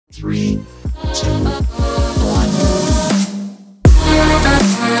3, 2, 1.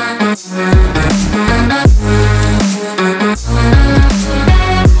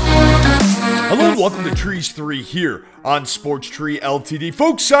 Hello and welcome to Trees 3 here on Sports Tree Ltd.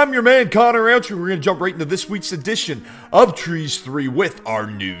 Folks, I'm your man Connor Outrey. We're going to jump right into this week's edition of Trees 3 with our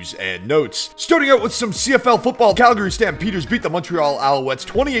news and notes. Starting out with some CFL football, Calgary Stampeders beat the Montreal Alouettes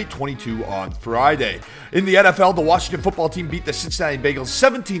 28-22 on Friday. In the NFL, the Washington football team beat the Cincinnati Bengals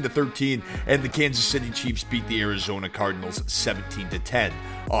 17-13, and the Kansas City Chiefs beat the Arizona Cardinals 17-10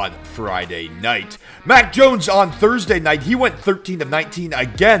 on Friday night. Mac Jones on Thursday night, he went 13 of 19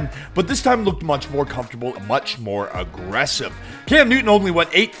 again, but this time looked much more comfortable, much more aggressive. Cam Newton only went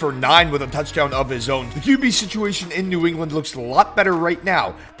 8 for 9 with a touchdown of his own. The QB situation in New England looks a lot better right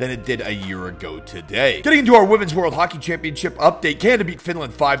now than it did a year ago today. Getting into our Women's World Hockey Championship update, Canada beat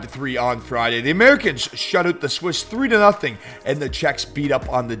Finland 5-3 on Friday. The Americans shut out the Swiss 3-0, and the Czechs beat up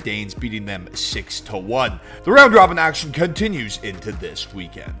on the Danes, beating them 6-1. The round-robin action continues into this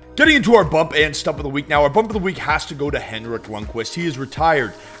weekend. Getting into our bump and stump of the week now, our bump of the week has to go to Henrik Lundqvist. He is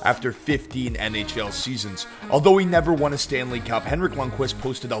retired after 15 NHL seasons. Although he never won a Stanley Cup, Henrik Lundqvist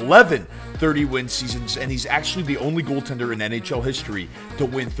posted 11 30-win seasons, and he's actually the only goaltender in NHL history to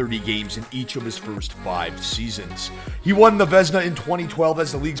win 30 games in each of his first 5 seasons. He won the Vezina in 2012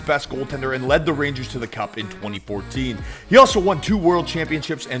 as the league's best goaltender and led the Rangers to the Cup in 2014. He also won 2 World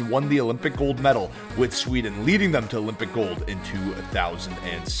Championships and won the Olympic gold medal with Sweden, leading them to Olympic gold in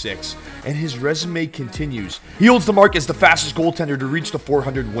 2006. And his resume continues. He holds the mark as the fastest goaltender to reach the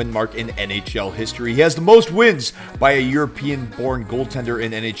 400 win mark in NHL history. He has the most wins by a European-born goaltender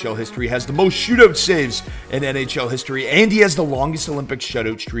in NHL history, has the most shootout saves in NHL history, and he has the longest Olympic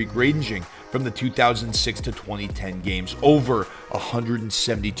shutout streak, ranging from the 2006 to 2010 games, over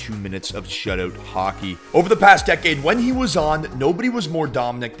 172 minutes of shutout hockey. Over the past decade, when he was on, nobody was more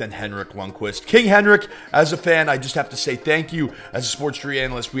dominant than Henrik Lundqvist. King Henrik, as a fan, I just have to say thank you. As a Sports Tree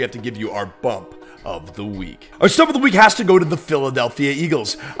analyst, we have to give you our bump of the week. Our stump of the week has to go to the Philadelphia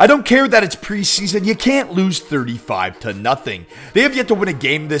Eagles. I don't care that it's preseason. You can't lose 35-0. They have yet to win a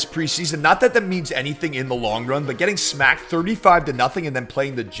game this preseason. Not that means anything in the long run, but getting smacked 35-0 and then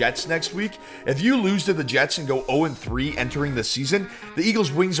playing the Jets next week. If you lose to the Jets and go 0-3 entering the season, the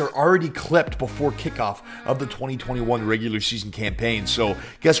Eagles' wings are already clipped before kickoff of the 2021 regular season campaign. So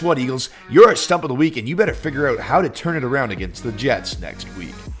guess what, Eagles? You're our stump of the week, and you better figure out how to turn it around against the Jets next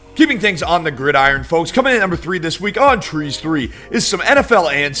week. Keeping things on the gridiron, folks, coming in at number 3 this week on Trees 3 is some NFL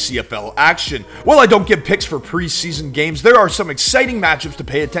and CFL action. While I don't give picks for preseason games, there are some exciting matchups to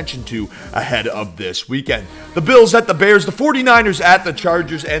pay attention to ahead of this weekend. The Bills at the Bears, the 49ers at the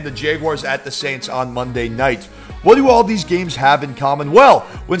Chargers, and the Jaguars at the Saints on Monday night. What do all these games have in common? Well,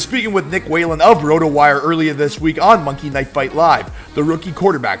 when speaking with Nick Whalen of RotoWire earlier this week on Monkey Knife Fight Live, the rookie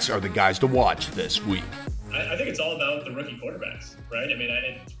quarterbacks are the guys to watch this week. I think it's all about the rookie quarterbacks, right? I mean,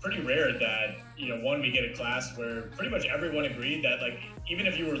 it's pretty rare that, we get a class where pretty much everyone agreed that, even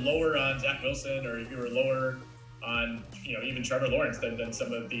if you were lower on Zach Wilson or if you were lower on, even Trevor Lawrence than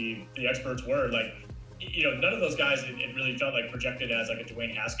some of the experts were, none of those guys, it really felt like projected as a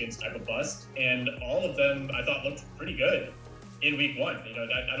Dwayne Haskins type of bust. And all of them, I thought, looked pretty good in week 1.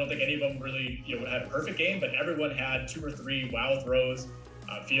 I don't think any of them really, had a perfect game, but everyone had 2 or 3 wow throws.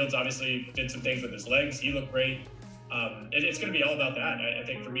 Fields obviously did some things with his legs. He looked great. It's going to be all about that. I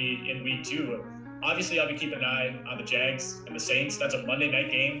think for me in week 2, obviously I'll be keeping an eye on the Jags and the Saints. That's a Monday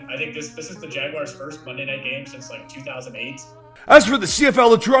night game. I think this is the Jaguars' first Monday night game since 2008. As for the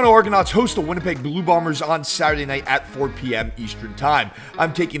CFL, the Toronto Argonauts host the Winnipeg Blue Bombers on Saturday night at 4 p.m. Eastern Time.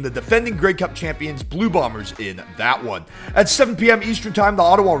 I'm taking the defending Grey Cup champions Blue Bombers in that one. At 7 p.m. Eastern Time, the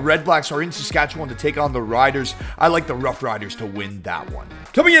Ottawa Red Blacks are in Saskatchewan to take on the Riders. I like the Rough Riders to win that one.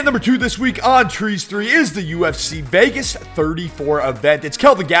 Coming in at number 2 this week on Trees 3 is the UFC Vegas 34 event. It's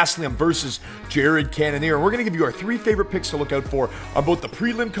Kelvin Gastelum versus Jared Cannonier. We're going to give you our 3 favorite picks to look out for on both the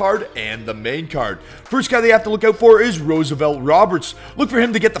prelim card and the main card. First guy they have to look out for is Roosevelt Roberts. Look for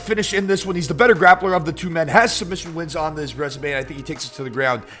him to get the finish in this one. He's the better grappler of the 2 men, has submission wins on his resume, and I think he takes it to the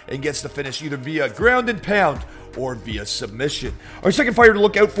ground and gets the finish either via ground and pound or via submission. Our second fighter to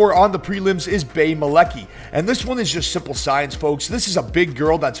look out for on the prelims is Bay Malecki. And this one is just simple science, folks. This is a big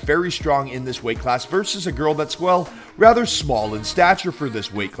girl that's very strong in this weight class versus a girl that's, well, rather small in stature for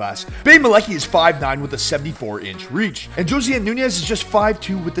this weight class. Bay Malecki is 5'9" with a 74-inch reach. And Josiane Nunez is just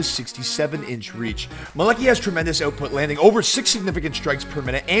 5'2" with a 67-inch reach. Malecki has tremendous output, landing over 6 significant strikes per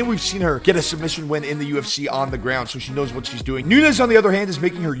minute, and we've seen her get a submission win in the UFC on the ground, so she knows what she's doing. Nunez, on the other hand, is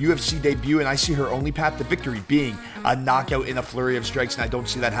making her UFC debut, and I see her only path to victory being being a knockout in a flurry of strikes, and I don't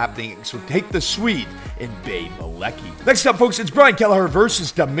see that happening. So take the Swede in Bay Malecki. Next up, folks, it's Brian Kelleher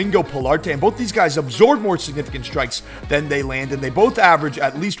versus Domingo Pilarte, and both these guys absorb more significant strikes than they land, and they both average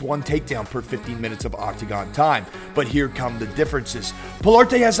at least one takedown per 15 minutes of octagon time. But here come the differences.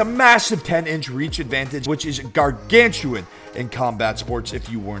 Pilarte has a massive 10-inch reach advantage, which is gargantuan in combat sports if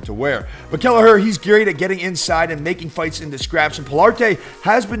you weren't aware. But Kelleher, he's great at getting inside and making fights into scraps, and Pilarte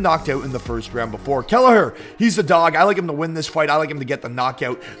has been knocked out in the first round before. Kelleher, he's the dog. I like him to win this fight. I like him to get the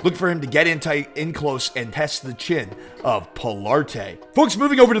knockout. Look for him to get in tight, in close, and test the chin of Pilarte. Folks,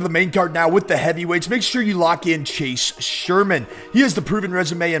 moving over to the main card now with the heavyweights, make sure you lock in Chase Sherman. He has the proven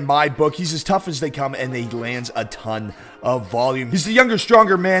resume in my book. He's as tough as they come, and he lands a ton of volume. He's the younger,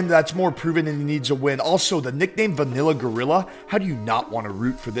 stronger man that's more proven and he needs a win. Also, the nickname Vanilla Gorilla, how do you not want to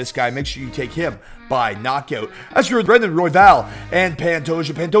root for this guy? Make sure you take him by knockout. As for Brendan Royval and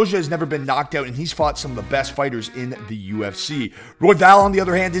Pantoja has never been knocked out, and he's fought some of the best fighters in the UFC. Royval, on the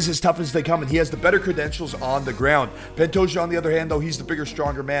other hand, is as tough as they come, and he has the better credentials on the ground. Pantoja, on the other hand, though, he's the bigger,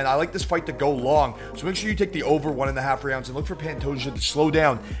 stronger man. I like this fight to go long, so make sure you take the over 1.5 rounds and look for Pantoja to slow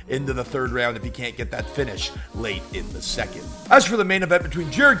down into the third round if he can't get that finish late in the second. As for the main event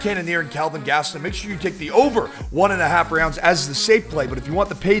between Jared Cannonier and Calvin Gastelum, make sure you take the over 1.5 rounds as the safe play, but if you want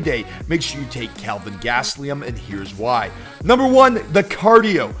the payday, make sure you take Calvin Gastelum, and here's why. Number one, the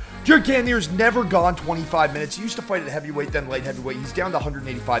cardio. Jared Cannonier's never gone 25 minutes. He used to fight at heavyweight, then light heavyweight. He's down to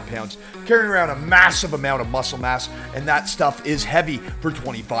 185 pounds, carrying around a massive amount of muscle mass, and that stuff is heavy for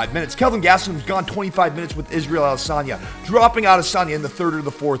 25 minutes. Calvin Gastelum's gone 25 minutes with Israel Adesanya, dropping Adesanya in the third or the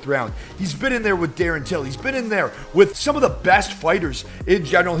fourth round. He's been in there with Darren Till. He's been in there with some of the best fighters in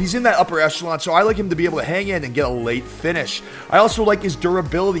general. He's in that upper echelon, so I like him to be able to hang in and get a late finish. I also like his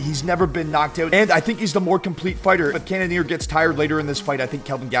durability. He's never been knocked out, and I think he's the more complete fighter. If Cannonier gets tired later in this fight, I think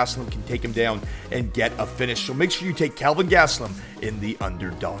Calvin Gastelum can take him down and get a finish. So make sure you take Calvin Gastelum in the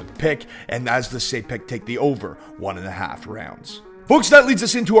underdog pick, and as the safe pick, take the over 1.5 rounds. Folks, that leads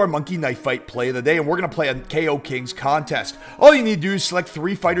us into our Monkey Knife Fight play of the day, and we're going to play a KO Kings contest. All you need to do is select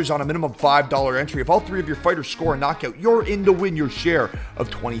 3 fighters on a minimum $5 entry. If all 3 of your fighters score a knockout, you're in to win your share of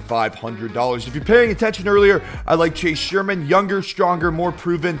 $2,500. If you're paying attention earlier, I like Chase Sherman, younger, stronger, more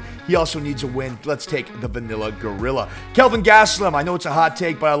proven. He also needs a win. Let's take the Vanilla Gorilla. Calvin Gastelum, I know it's a hot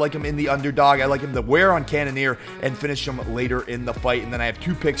take, but I like him in the underdog. I like him to wear on Cannonier and finish him later in the fight. And then I have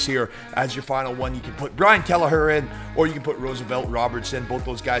 2 picks here as your final one. You can put Brian Kelleher in, or you can put Roosevelt Robertson. Both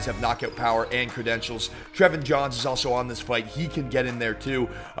those guys have knockout power and credentials. Trevin Johns is also on this fight. He can get in there too.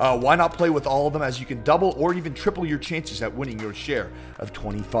 Why not play with all of them, as you can double or even triple your chances at winning your share of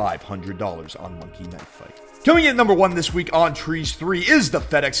 $2,500 on Monkey Knife Fight. Coming in number 1 this week on Trees 3 is the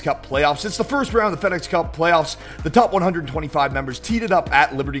FedEx Cup playoffs. It's the first round of the FedEx Cup playoffs. The top 125 members teed it up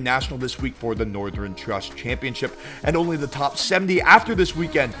at Liberty National this week for the Northern Trust Championship, and only the top 70 after this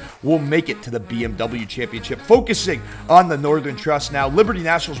weekend will make it to the BMW Championship. Focusing on the Northern Trust now, Liberty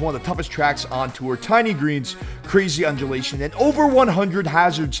National is one of the toughest tracks on tour. Tiny greens, crazy undulation, and over 100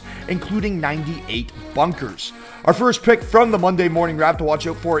 hazards, including 98 bunkers. Our first pick from the Monday Morning Wrap to watch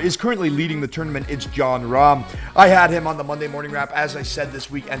out for is currently leading the tournament. It's Jon Rahm. I had him on the Monday Morning Wrap, as I said,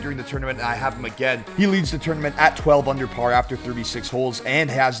 this week entering the tournament, and I have him again. He leads the tournament at 12 under par after 36 holes and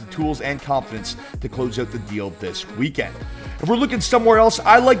has the tools and confidence to close out the deal this weekend. If we're looking somewhere else,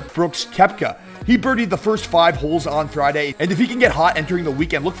 I like Brooks Koepka. He birdied the first 5 holes on Friday, and if he can get hot entering the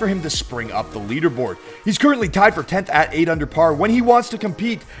weekend, look for him to spring up the leaderboard. He's currently tied for 10th at 8 under par. When he wants to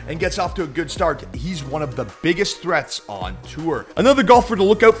compete and gets off to a good start, he's one of the biggest threats on tour. Another golfer to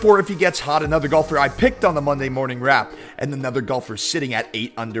look out for if he gets hot, another golfer I picked on the Monday Morning Wrap, and another golfer sitting at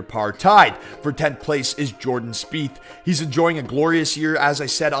 8 under par. Tied for 10th place is Jordan Spieth. He's enjoying a glorious year, as I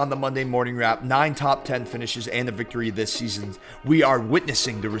said on the Monday Morning Wrap. 9 top 10 finishes and a victory this season. We are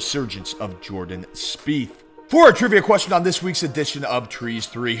witnessing the resurgence of Jordan Spieth. For our trivia question on this week's edition of Trees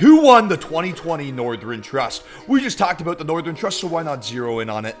 3, who won the 2020 Northern Trust? We just talked about the Northern Trust, so why not zero in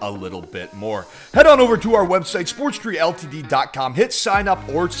on it a little bit more? Head on over to our website, sportstreeltd.com, hit sign up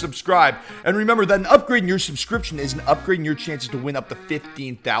or subscribe, and remember that an upgrade in your subscription is an upgrade in your chances to win up to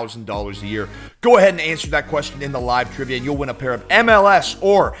 $15,000 a year. Go ahead and answer that question in the live trivia, and you'll win a pair of MLS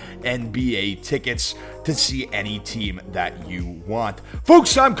or NBA tickets to see any team that you want.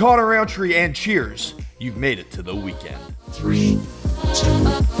 Folks, I'm Connor Roundtree, and cheers. You've made it to the weekend. 3,